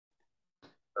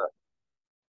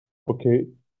Okay.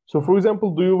 So for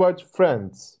example, do you watch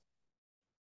Friends?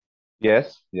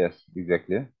 Yes, yes,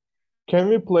 exactly. Can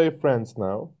we play Friends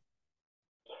now?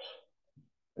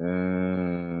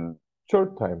 Uh,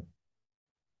 Short time.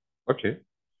 okay.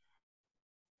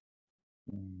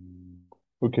 Mm,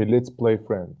 Okay, let's play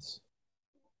Friends.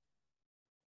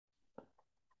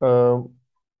 Um,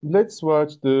 let's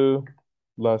watch the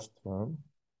last one.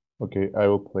 Okay, I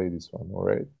will play this one, all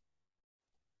right?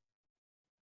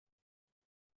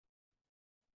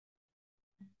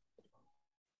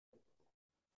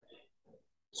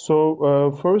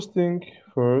 So, first thing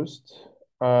first,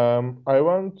 uh, I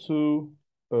want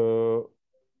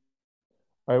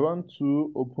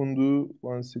to open the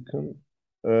 1 second,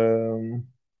 um,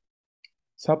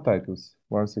 subtitles.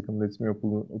 1 second, let me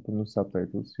open the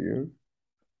subtitles here.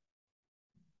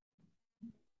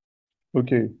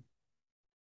 Okay,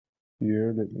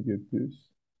 here, let me get this.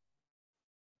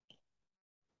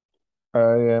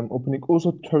 I am opening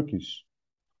also Turkish,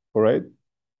 all right?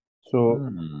 So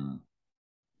hmm,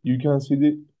 you can see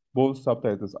the both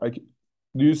subtitles.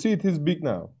 Do you see it is big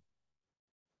now?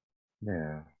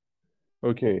 yeah.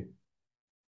 Okay,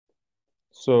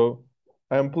 so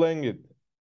I'm playing it.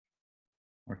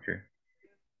 Okay.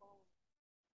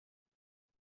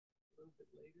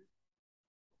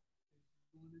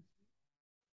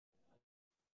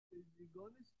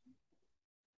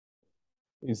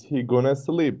 Is he gonna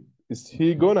sleep? Is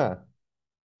he gonna?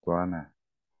 Tuana.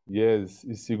 Yes,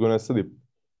 is he gonna sleep?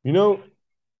 You know,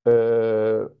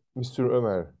 Mr.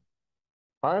 Ömer,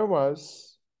 I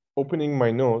was opening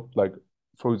my note, like,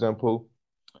 for example,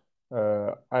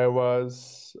 I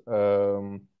was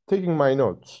taking my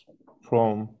notes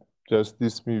from just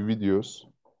these few videos.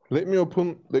 Let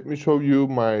me show you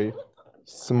my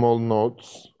small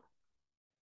notes.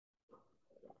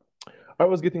 I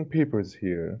was getting papers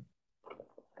here,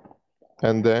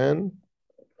 and then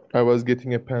I was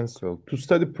getting a pencil to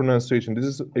study pronunciation. This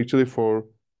is actually for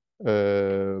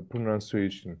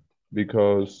pronunciation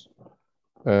because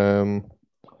um,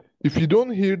 if you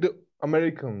don't hear the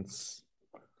Americans,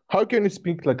 how can you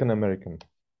speak like an American?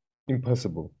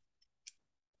 Impossible.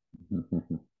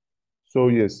 So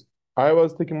yes, I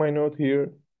was taking my note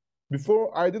here.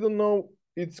 Before I didn't know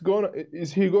it's gonna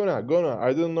is he gonna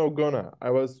I didn't know gonna. I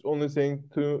was only saying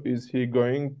to is he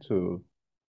going to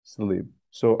sleep.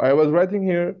 So I was writing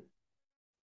here,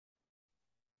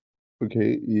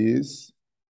 okay, is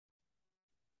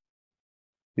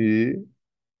he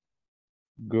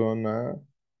gonna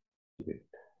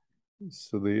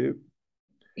sleep?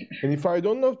 And if I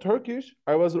don't know Turkish,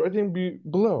 I was writing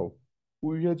below.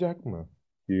 Uyuyacak mı?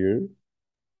 Here.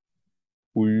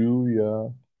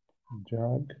 Uyuyacak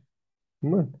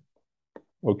mı?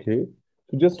 Okay.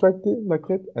 So just write it like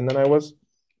that. And then I was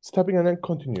stopping and then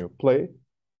continue. Play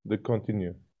the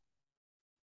continue.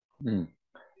 Hmm.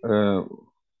 Uh,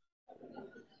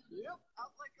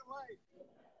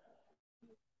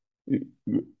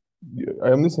 I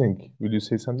am listening. Will you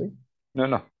say something? no,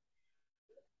 no.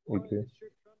 Okay.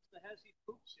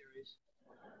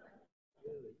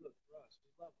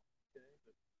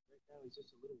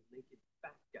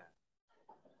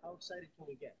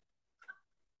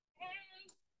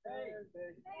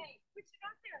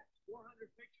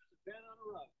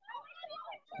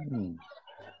 Hmm.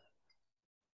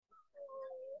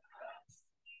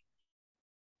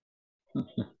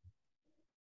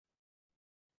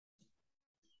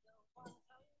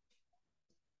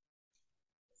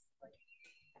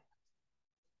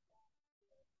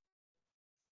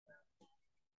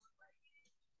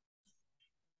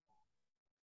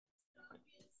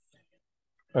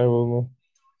 I will know.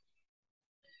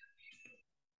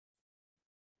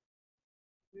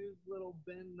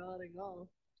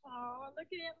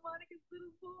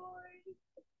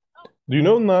 Do you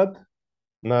know not?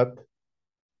 Not.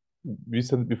 We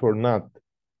said it before. Not.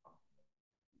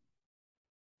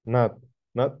 Not.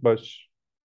 Not baş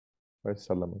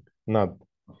sallamak. Not.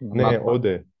 Ne Not o bad.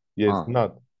 de. Yes. Ah.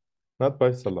 Not. Not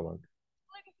baş sallamak.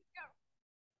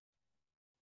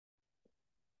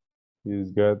 He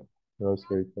is good. He was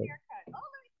very good.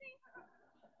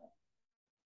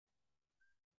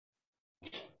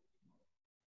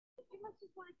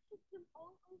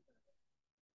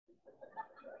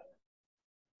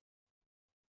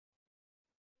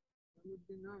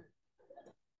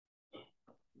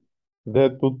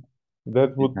 That would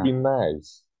that would Yeah. be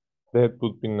nice. That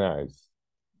would be nice.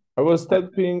 I was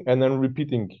typing and then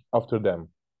repeating after them.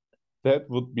 That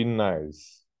would be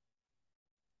nice.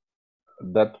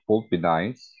 That would be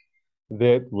nice.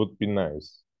 That would be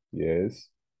nice. Yes.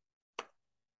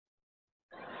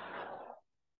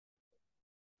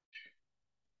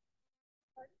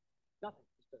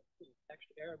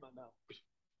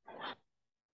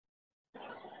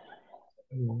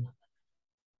 Hmm.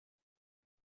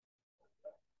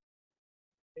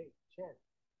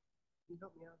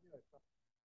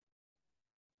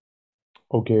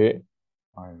 Okay.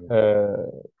 I will.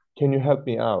 Can you help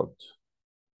me out?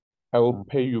 I will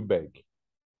pay you back.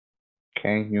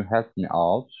 Can you help me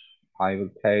out? I will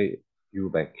pay you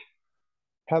back.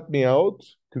 Help me out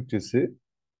Türkçesi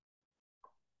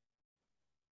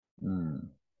Hmm.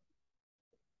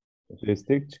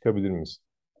 destek çıkabilir misin?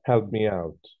 Help me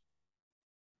out.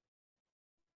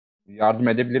 Yardım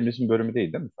edebilir misin bölümü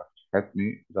değil değil mi? Help me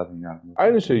zaten yardım ediyor.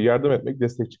 Aynı şey yardım etmek,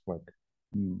 destek çıkmak.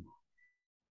 Hmm.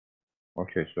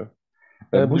 Okey sir.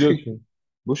 Bu Biliyorsun.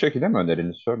 bu şekilde mi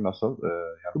öneriniz sir? Nasıl?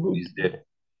 Yani bunu Bu, izleyelim.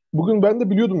 bugün ben de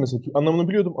biliyordum mesela anlamını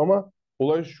biliyordum ama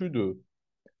olay şuydu.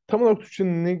 Tam olarak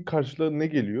Türkçenin ne karşılığı ne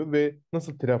geliyor ve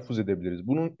nasıl telaffuz edebiliriz?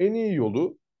 Bunun en iyi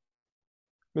yolu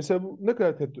mesela bu ne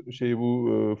kadar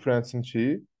bu Friends'in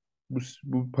şeyi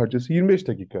bu parçası 25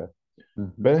 dakika. Hı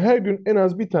hı. Ben her gün en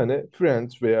az bir tane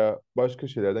Friends veya başka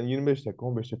şeylerden 25 dakika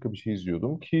 15 dakika bir şey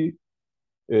izliyordum ki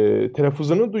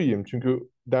telaffuzunu duyayım. Çünkü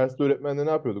derste öğretmenle ne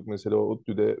yapıyorduk mesela o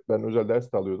ODTÜ'de ben özel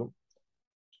ders de alıyordum.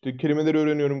 İşte kelimeleri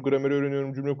öğreniyorum, grameri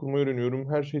öğreniyorum, cümle kurmayı öğreniyorum.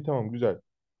 Her şey tamam güzel.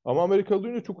 Ama Amerikalı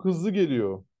duyunca çok hızlı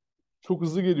geliyor. Çok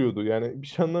hızlı geliyordu. Yani bir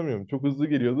şey anlamıyorum. Çok hızlı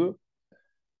geliyordu.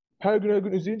 Her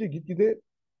gün izleyince gitgide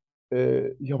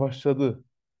yavaşladı.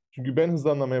 Çünkü ben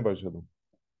hızlı anlamaya başladım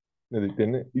ne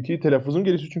dediklerini. İki telaffuzum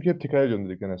gelişti çünkü hep tekrar ediyorum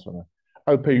dediklerine sonra.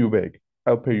 I'll pay you back.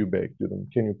 I'll pay you back diyordum.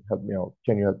 Can you help me out?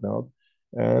 Can you help me out?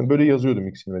 Böyle yazıyordum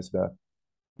ikisini mesela.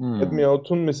 Help me Hmm.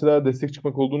 out'un mesela destek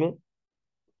çıkmak olduğunu.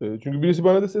 Çünkü birisi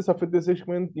bana dese Saffet destek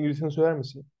çıkmanın İngilizcesini söyler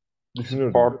misin?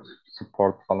 Düşünürdüm.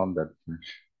 Sport falan dersin.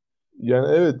 Yani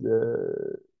evet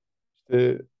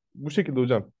işte bu şekilde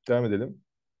hocam. Devam edelim.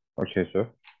 Okey sir.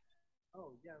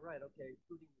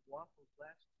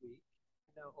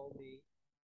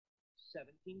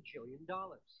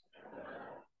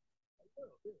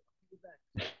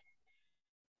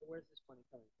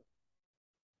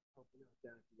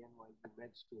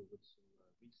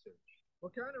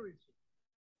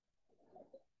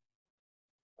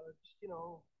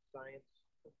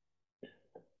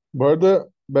 Bu arada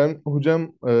ben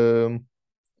hocam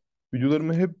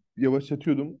videolarımı hep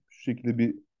yavaşlatıyordum. Şu şekilde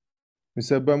bir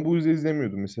mesela ben bu hızla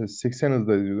izlemiyordum. Mesela 80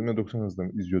 hızda izliyordum ya 90 hızda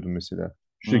izliyordum mesela.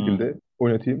 Şu Hmm. şekilde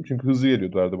oynatayım. Çünkü hızlı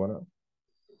geliyordu bana.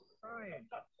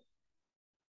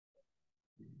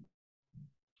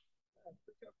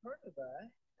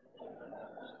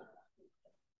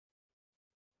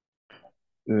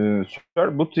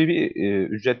 Süper. Bu TV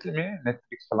ücretli mi?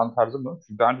 Netflix falan tarzı mı?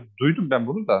 Çünkü daha önce duydum ben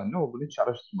bunu da ne olduğunu hiç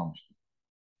araştırmamıştım.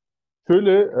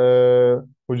 Şöyle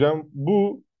hocam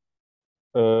bu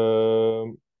e,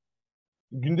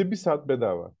 günde bir saat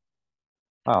bedava.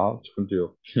 Aa, sıkıntı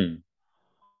yok.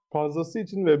 Fazlası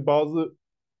için ve bazı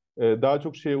daha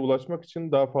çok şeye ulaşmak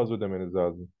için daha fazla ödemeniz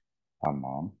lazım.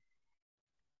 Tamam.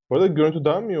 Bu arada görüntü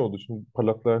daha mı iyi oldu? Şimdi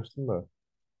parlaklaştım da.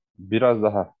 Biraz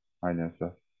daha. Aynen sir.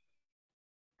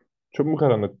 Çok mu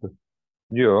karanlıktı?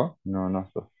 Yo. No,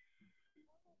 nasıl?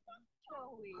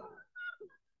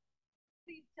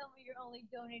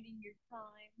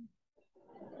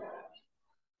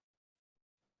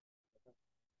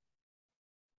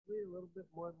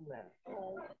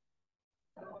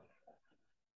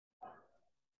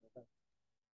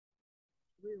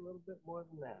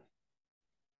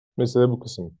 Mesela bu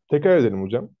kısım. Tekrar edelim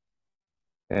hocam.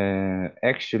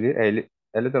 Actually,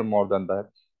 a little more than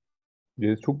that.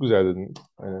 Çok güzel dedin.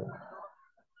 Aynen.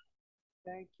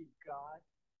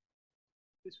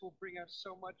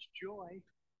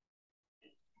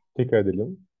 Tekrar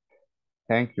edelim.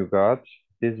 Thank you, God.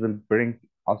 This will bring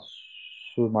us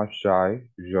so much joy.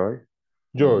 Joy.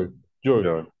 Joy. Hmm. Joy.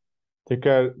 Joy.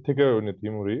 Tekrar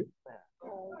oynatayım orayı.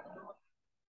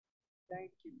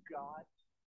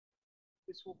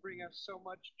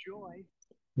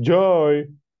 Joy.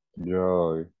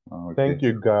 Joy. Okay, Thank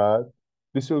you sir. God.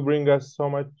 This will bring us so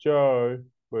much joy.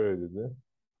 Böyle dedi.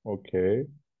 Okay.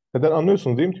 Zaten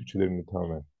anlıyorsunuz değil mi Türkçelerini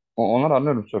tamamen? Onları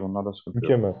anlıyorum sir. Onlarda sıkıntı yok.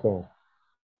 Mükemmel tamam.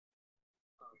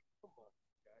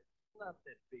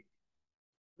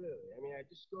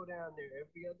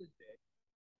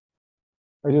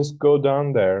 I just go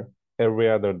down there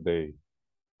every other day.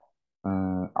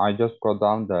 I just go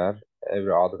down there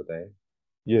every other day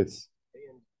Yes.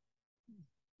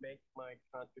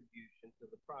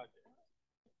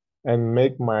 And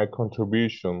make my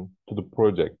contribution to the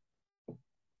project.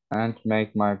 and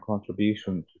make my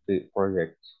contribution to the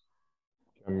project.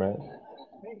 Mükemmel.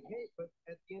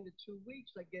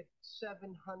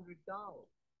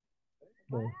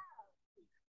 Hı.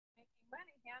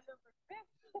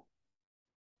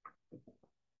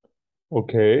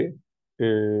 Okay.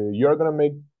 You're gonna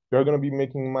make you're gonna be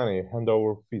making money hand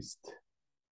over fist.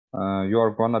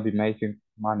 You're gonna be making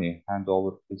money hand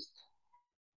over fist.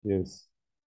 Yes.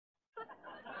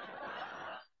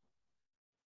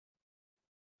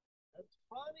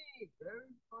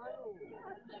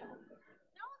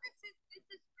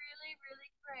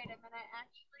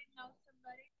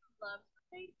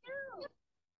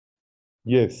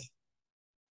 Yes.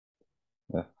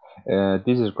 Yeah.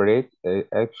 This is great.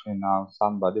 Actually, now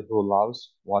somebody who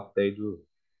loves what they do.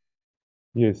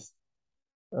 Yes.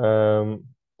 Um,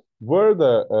 Bu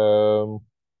arada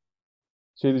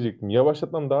şey diyecektim.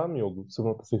 Yavaşlatmam daha mı iyi oldu?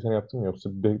 0.80 yaptım mı yoksa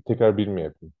tekrar bir mi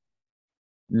yapayım?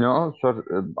 No,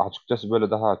 açıkçası böyle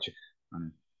daha açık.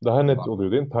 Hani Daha net kulağım,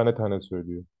 oluyor değil mi? Tane tane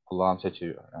söylüyor. kulağım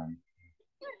seçiyor yani.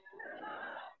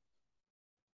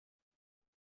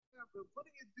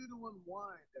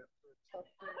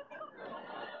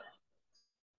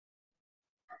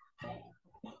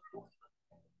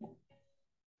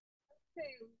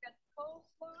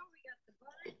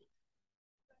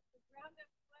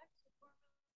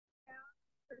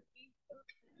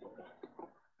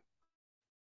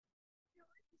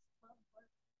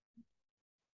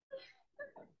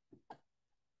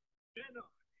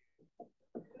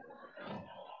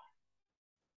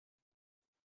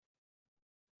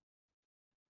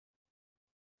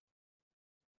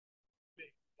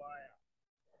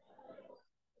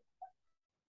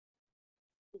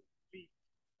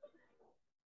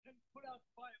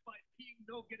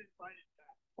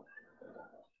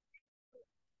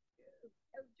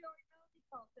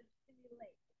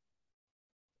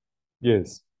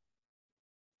 Yes.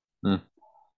 Hı.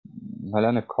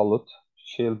 Helena called.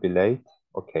 She'll be late.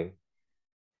 Okay.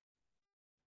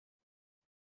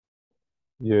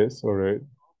 Yes. All right.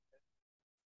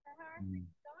 Hmm.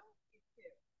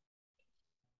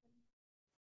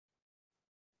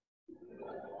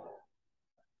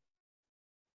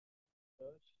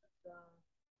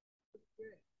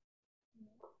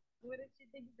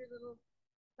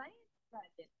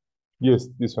 Yes.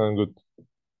 This one good.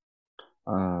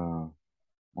 Uh,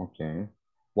 okay.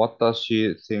 What does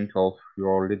she think of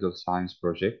your little science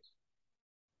project?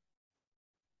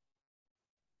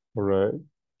 All right.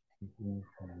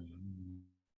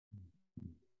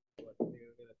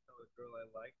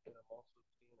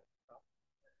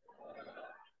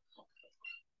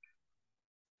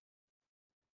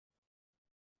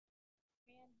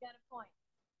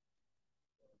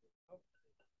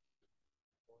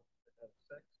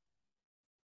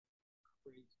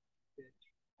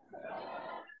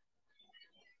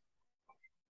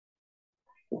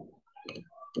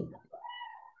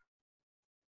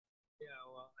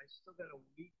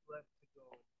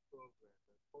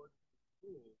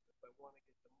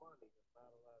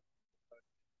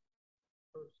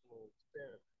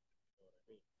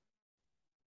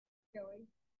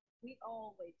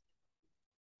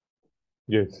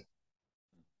 Yes.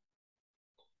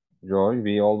 Joy,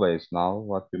 we always know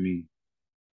what you mean.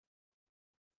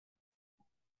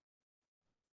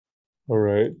 All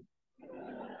right.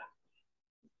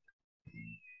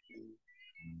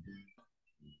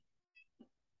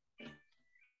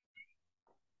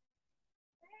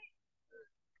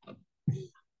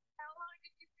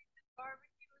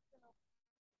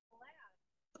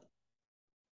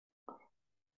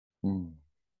 Hmm.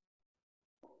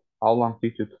 How long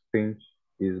did you think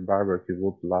this barbecue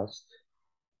would last?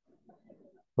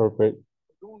 Perfect.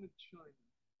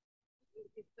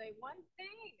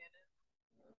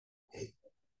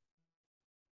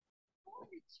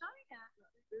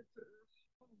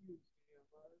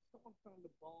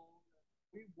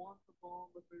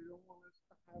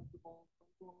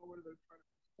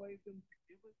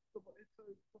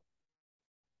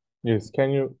 Yes.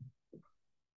 Can you?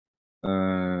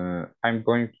 I'm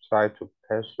going to try to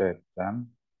persuade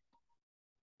them.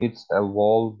 It's a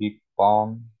whole big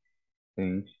bone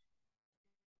thing.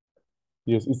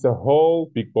 Yes. It's a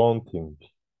whole big bone thing.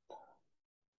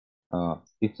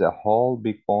 It's a whole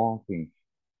big bone thing.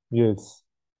 Yes.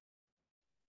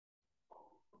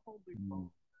 Hmm.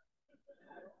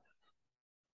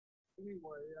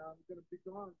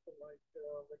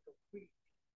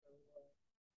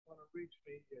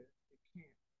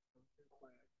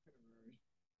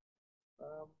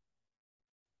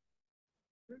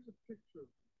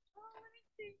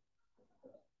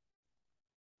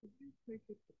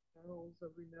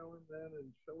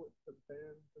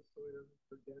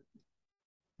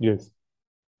 Yes.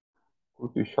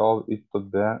 Could you show it to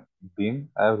Ben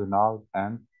every now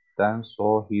and then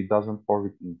so he doesn't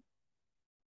forget me?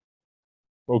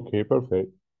 Okay.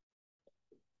 Perfect.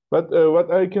 But what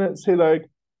I can say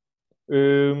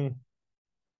um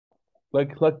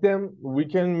like them we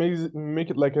can make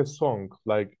it like a song.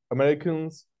 Like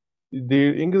Americans,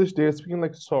 their English they're speaking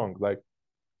like a song. Like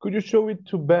could you show it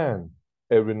to Ben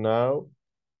every now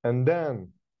and then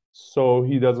so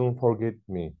he doesn't forget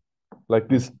me? Like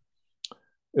this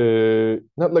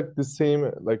not like the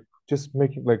same like just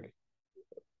make it like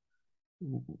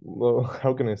well,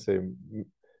 how can I say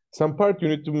some part you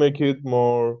need to make it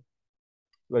more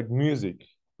like music,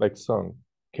 like song.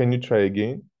 Can you try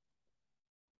again?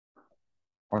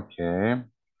 Okay.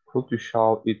 Could you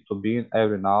shout it to Bean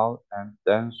every now and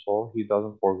then so he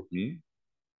doesn't forget me?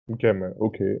 Okay, man.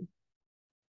 Okay.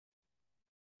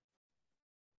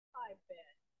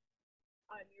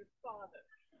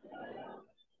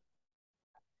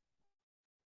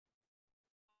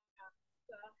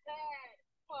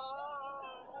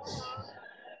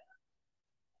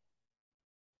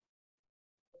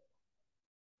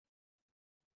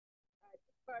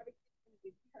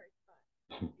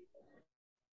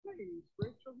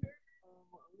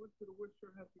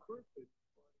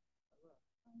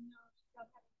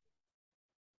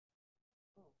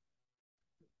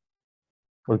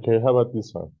 Okay, how about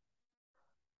this one?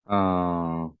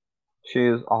 Uh, she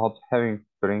is out having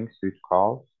drinks with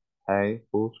Carl. Hey,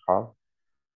 who's Carl?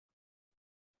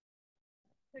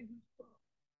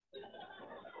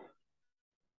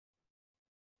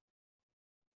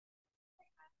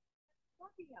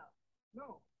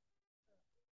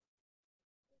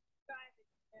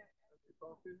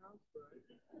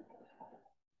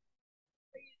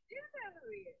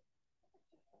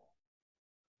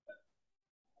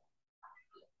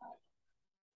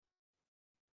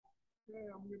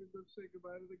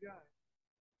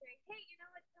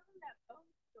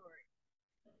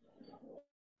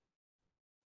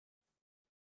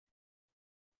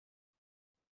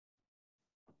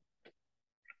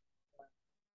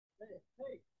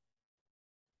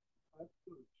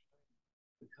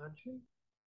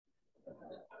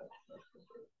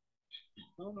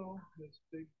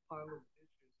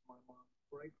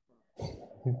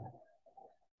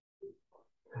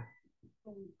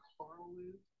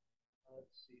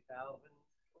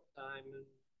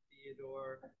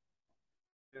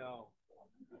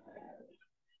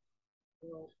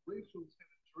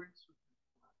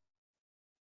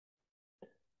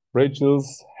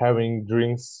 Rachel's having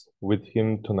drinks with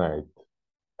him tonight.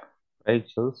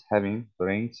 Rachel's having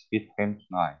drinks with him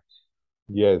tonight.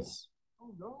 Yes.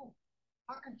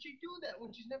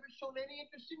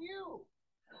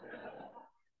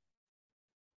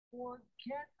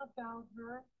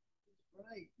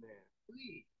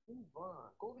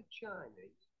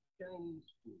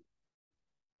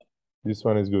 This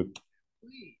one is good.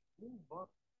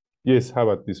 Yes, how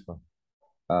about this one?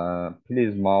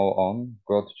 Please move on.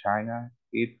 Go to China.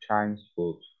 Eat Chinese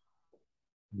food.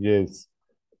 Yes.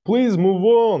 Please move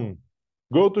on.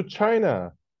 Go to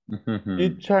China.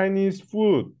 Eat Chinese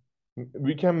food.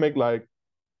 We can make like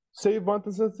say one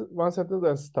sentence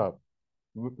and stop.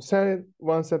 Say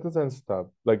one sentence and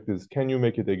stop. Like this. Can you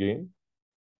make it again?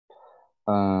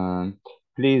 Um,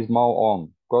 please move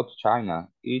on. Go to China.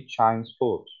 Eat Chinese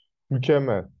food.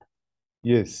 Mükemmel.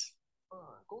 Yes.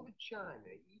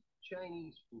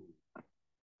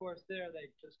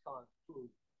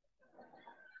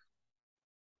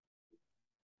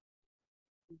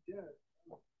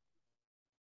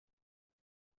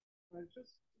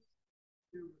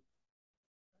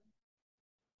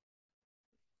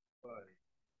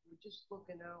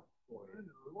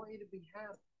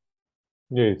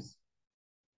 Yes.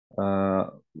 Uh,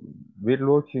 we're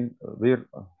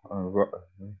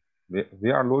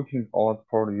we are looking out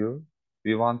for you.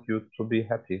 We want you to be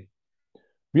happy.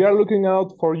 We are looking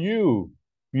out for you.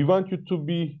 We want you to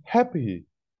be happy.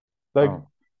 Like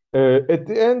Oh, at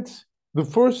the end, the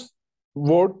first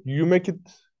word you make it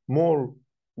more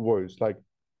voice. Like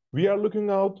we are looking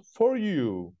out for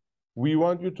you. We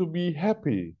want you to be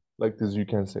happy. Like this, you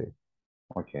can say.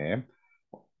 okay.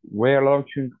 We're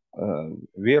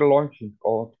launching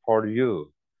out for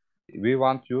you. We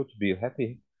want you to be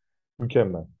happy.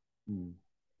 Mükemmel. Hmm.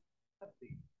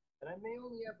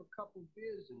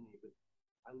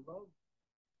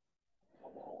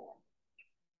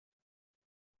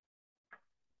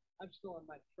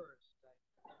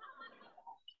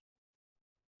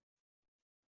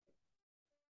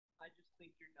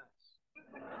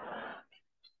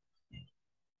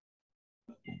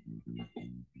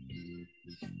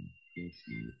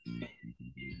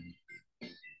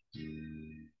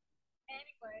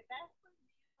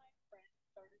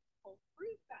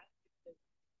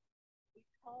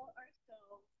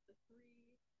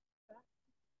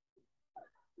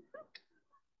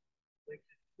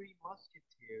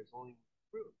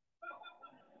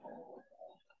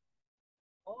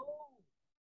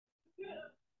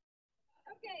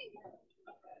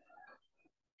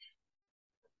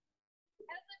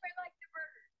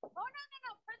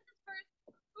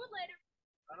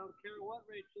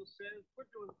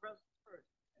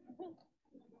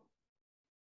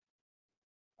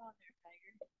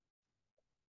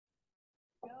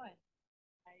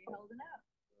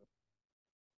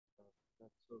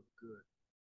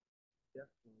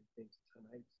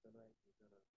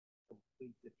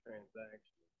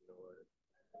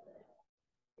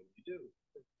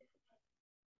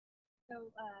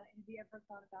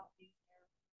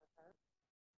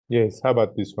 Yes, how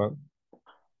about this one?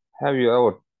 Have you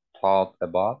ever thought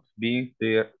about being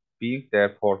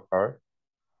there for her?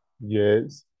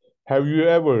 Yes. Have you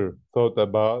ever thought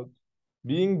about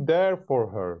being there for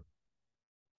her?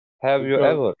 Have you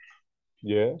Because, ever,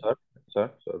 yeah,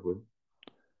 sir, sir, good.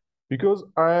 because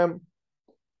I am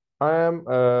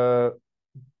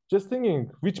just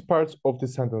thinking which parts of the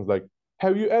sentence, like,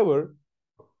 have you ever,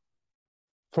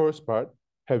 first part,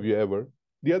 have you ever,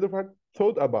 the other part,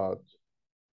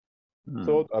 Hmm,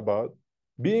 thought about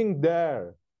being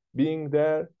there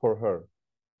for her.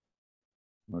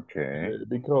 okay.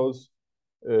 Because,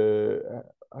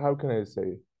 how can I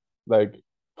say, like,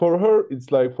 for her,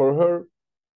 it's like for her,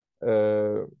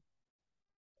 uh,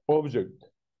 object,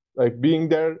 like being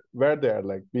there, where they are,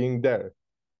 like being there,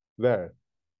 where.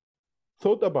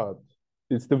 Thought about,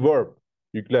 it's the verb,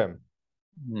 yüklem.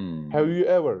 Have Hmm, you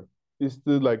ever, is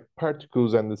the like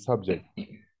particles and the subject.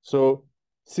 So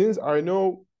since I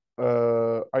know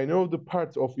the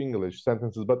parts of English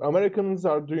sentences, but Americans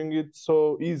are doing it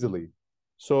so easily.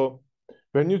 So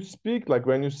when you speak, like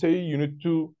when you say, you need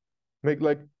to make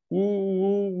like woo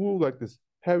woo woo like this.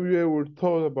 Have you ever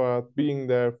thought about being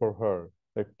there for her?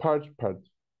 Like part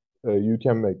you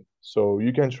can make. So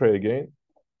you can try again.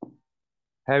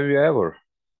 have you ever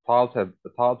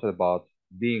thought about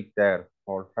being there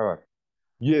for her?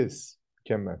 Yes,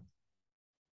 can.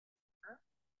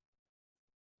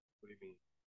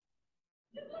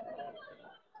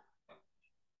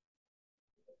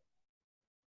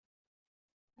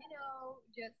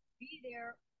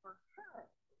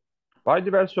 By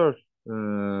the way, sir,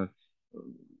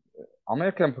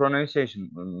 American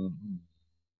pronunciation,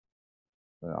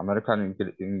 American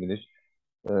English,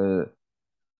 uh,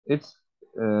 it's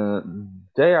uh,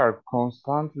 they are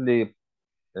constantly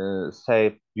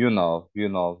say, you know.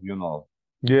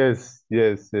 Yes.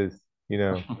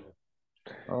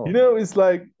 Oh, It's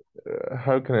like,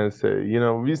 how can I say?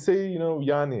 We say,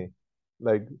 yani,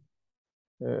 like,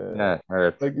 uh, yeah,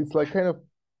 evet. like it's like kind of,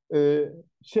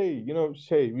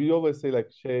 shay. We always say like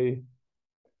shay,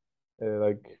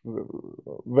 like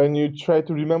when you try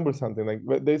to remember something,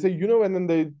 like they say, and then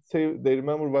they say they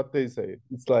remember what they say.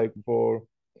 It's like for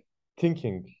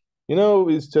thinking.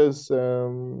 It's just,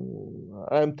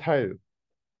 I'm tired.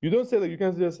 You don't say, like, you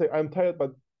can just say I'm tired,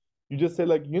 but you just say,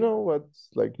 like, what,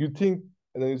 like you think,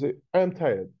 and then you say I'm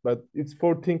tired, but it's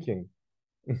for thinking.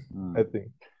 I Hmm.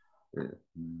 think.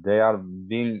 They are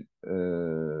being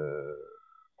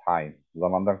time.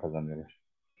 Zamandan kazanıyorlar.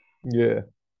 Yeah.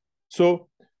 So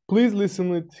please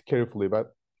listen it carefully.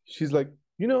 But she's like,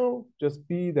 just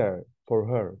be there for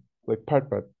her, like part.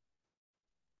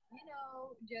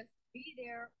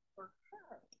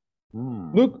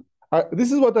 Hmm. Look,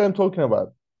 this is what I am talking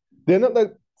about. They're not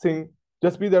like saying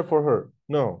just be there for her.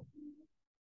 No,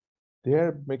 they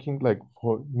are making like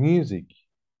for music.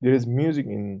 There is music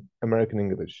in American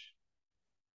English.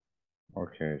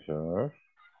 Okay, sure.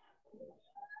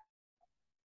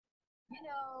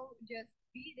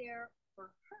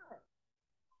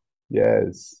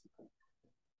 Yes.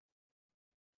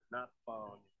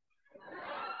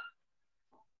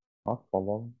 Not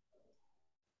follow.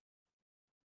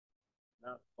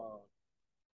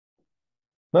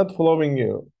 Not following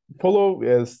you. Follow,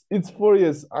 yes. It's for,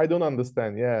 yes. I don't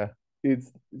understand. Yeah.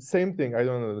 It's same thing. I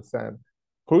don't understand.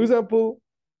 For example,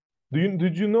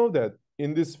 did you know that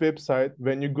in this website,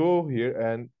 when you go here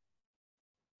and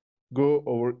go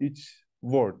over each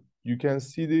word, you can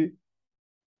see the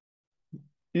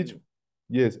each,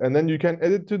 yes, and then you can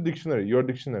edit to dictionary, your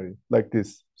dictionary, like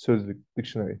this, sözlük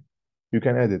dictionary. You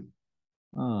can edit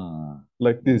Hmm.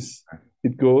 like this.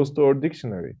 It goes to our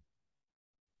dictionary.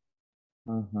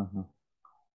 Mhm.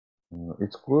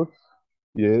 It's good.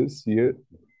 Yes, here,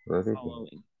 Very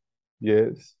good.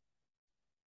 yes.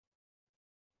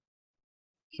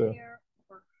 So,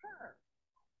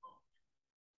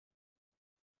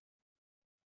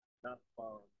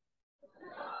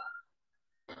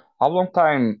 How long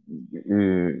time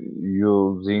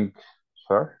using,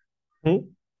 sir? hmm?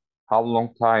 how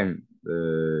long time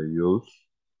use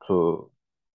to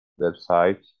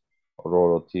website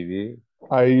Aurora TV?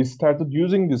 I started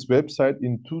using this website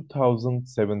in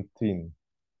 2017.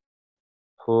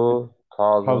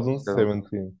 2007.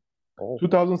 2017. Oh.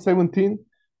 2017,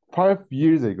 5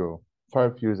 years ago.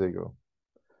 5 years ago.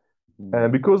 And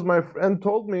Hmm. because my friend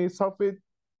told me, Safit,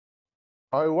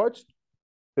 I watched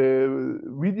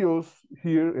videos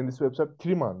here in this website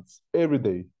 3 months every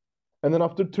day. And then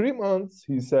after 3 months,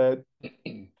 he said,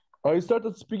 I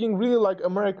started speaking really like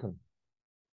American.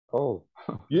 Oh.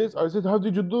 Yes, I said, how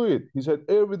did you do it? He said,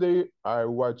 every day I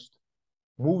watched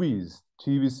movies,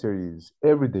 TV series,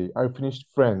 every day. I finished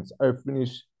Friends. I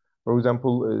finished, for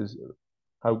example,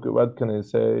 what can I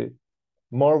say?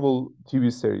 Marvel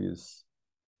TV series.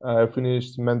 I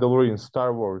finished Mandalorian,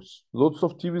 Star Wars, lots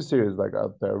of TV series like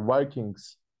out there,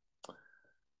 Vikings.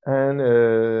 And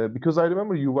because I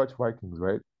remember you watch Vikings,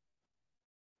 right?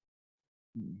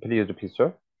 Please repeat,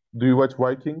 sir. Do you watch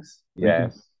Vikings? Viking?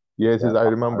 Yes. Yes, yes, Yes. I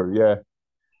remember. Yeah.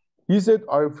 He said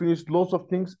I finished lots of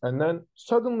things, and then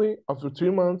suddenly, after 3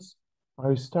 months,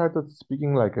 I started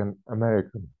speaking like an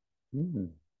American. Hmm.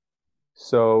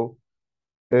 So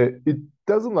it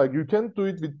doesn't like you can't do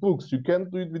it with books, you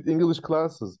can't do it with English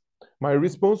classes. My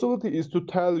responsibility is to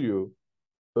tell you,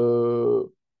 uh,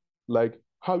 like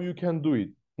how you can do it.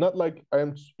 Not like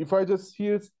I'm. If I just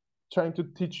here trying to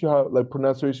teach you how like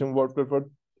pronunciation word for word,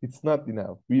 it's not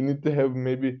enough. We need to have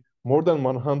maybe more than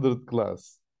 100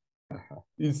 class.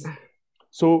 Is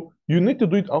So you need to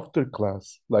do it after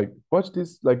class. Like watch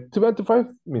this like 25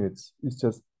 minutes. It's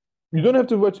just you don't have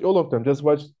to watch all of them. Just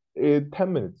watch 10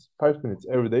 minutes, 5 minutes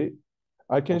every day.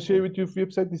 I can share Okay. with you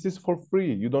website. This is for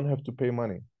free. You don't have to pay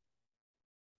money.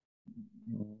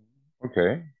 Mm.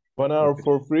 Okay. 1 hour Okay.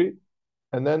 for free.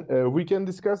 And then we can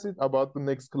discuss it about the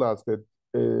next class that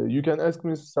you can ask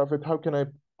me, Safet, how can I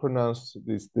pronounce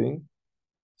this thing?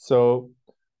 So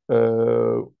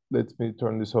let me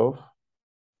turn this off.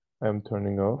 I'm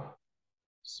turning off.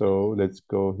 So let's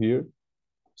go here.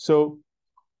 So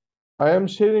I am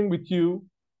sharing with you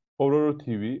Aurora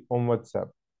TV on WhatsApp.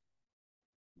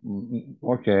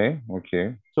 Okay.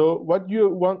 Okay. So what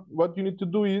you need to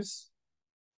do is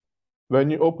when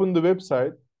you open the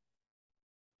website,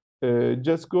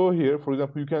 just go here. For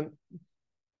example, you can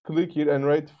click here and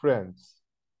write friends.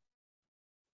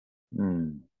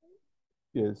 Hmm.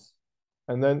 Yes.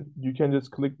 And then you can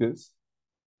just click this,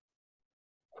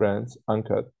 friends,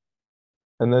 uncut.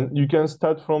 And then you can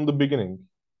start from the beginning.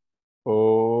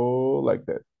 Oh, like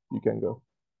that. You can go.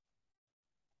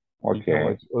 You can Okay.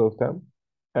 watch all of them.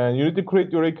 And you need to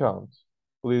create your account.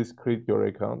 Please create your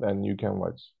account and you can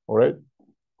watch. All right.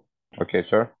 Okay,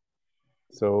 sir.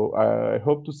 So I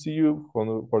hope to see you for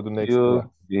the See next class.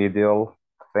 you, video.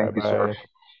 Bye Thank you, sir.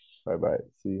 bye. Bye bye.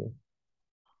 See you.